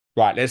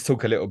Right, let's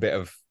talk a little bit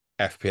of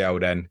FPL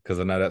then, because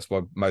I know that's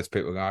what most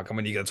people are going, come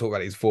on, you're going to talk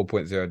about these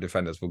 4.0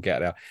 defenders. We'll get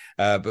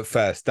there. But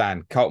first,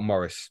 Dan, Carlton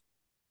Morris,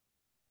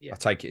 I Yeah,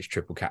 take it it's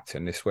triple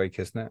captain this week,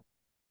 isn't it?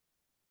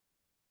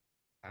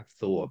 I've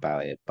thought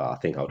about it, but I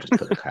think I'll just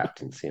put the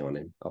captaincy on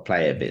him. I'll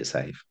play it a bit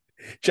safe.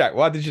 Jack,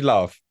 why did you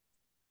laugh?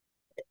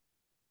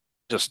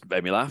 Just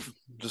made me laugh.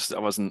 Just I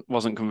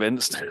wasn't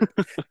convinced.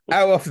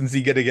 How often is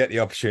he going to get the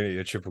opportunity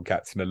to triple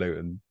captain a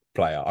Luton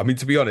player? I mean,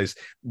 to be honest,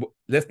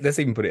 let's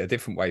even put it a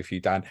different way for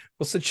you, Dan.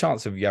 What's the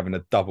chance of you having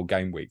a double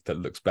game week that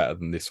looks better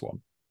than this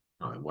one?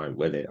 I won't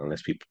will it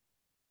unless people,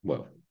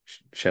 well,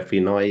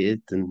 Sheffield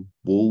United and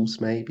Wolves,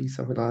 maybe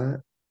something like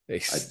that.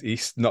 I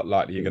It's not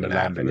likely you're Ain't going to gonna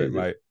land happen, on it, is it?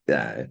 mate.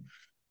 Yeah,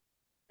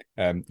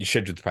 You're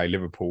scheduled to play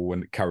Liverpool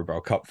and the Carabao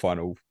Cup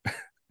final.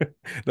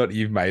 Not that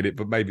you've made it,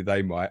 but maybe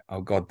they might.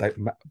 Oh God, they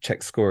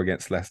check score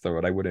against Leicester.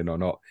 Are they winning or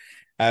not?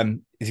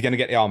 Is he going to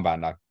get the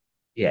armband though?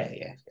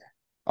 yeah.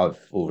 I've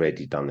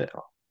already done it.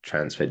 I'll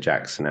transfer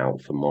Jackson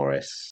out for Morris.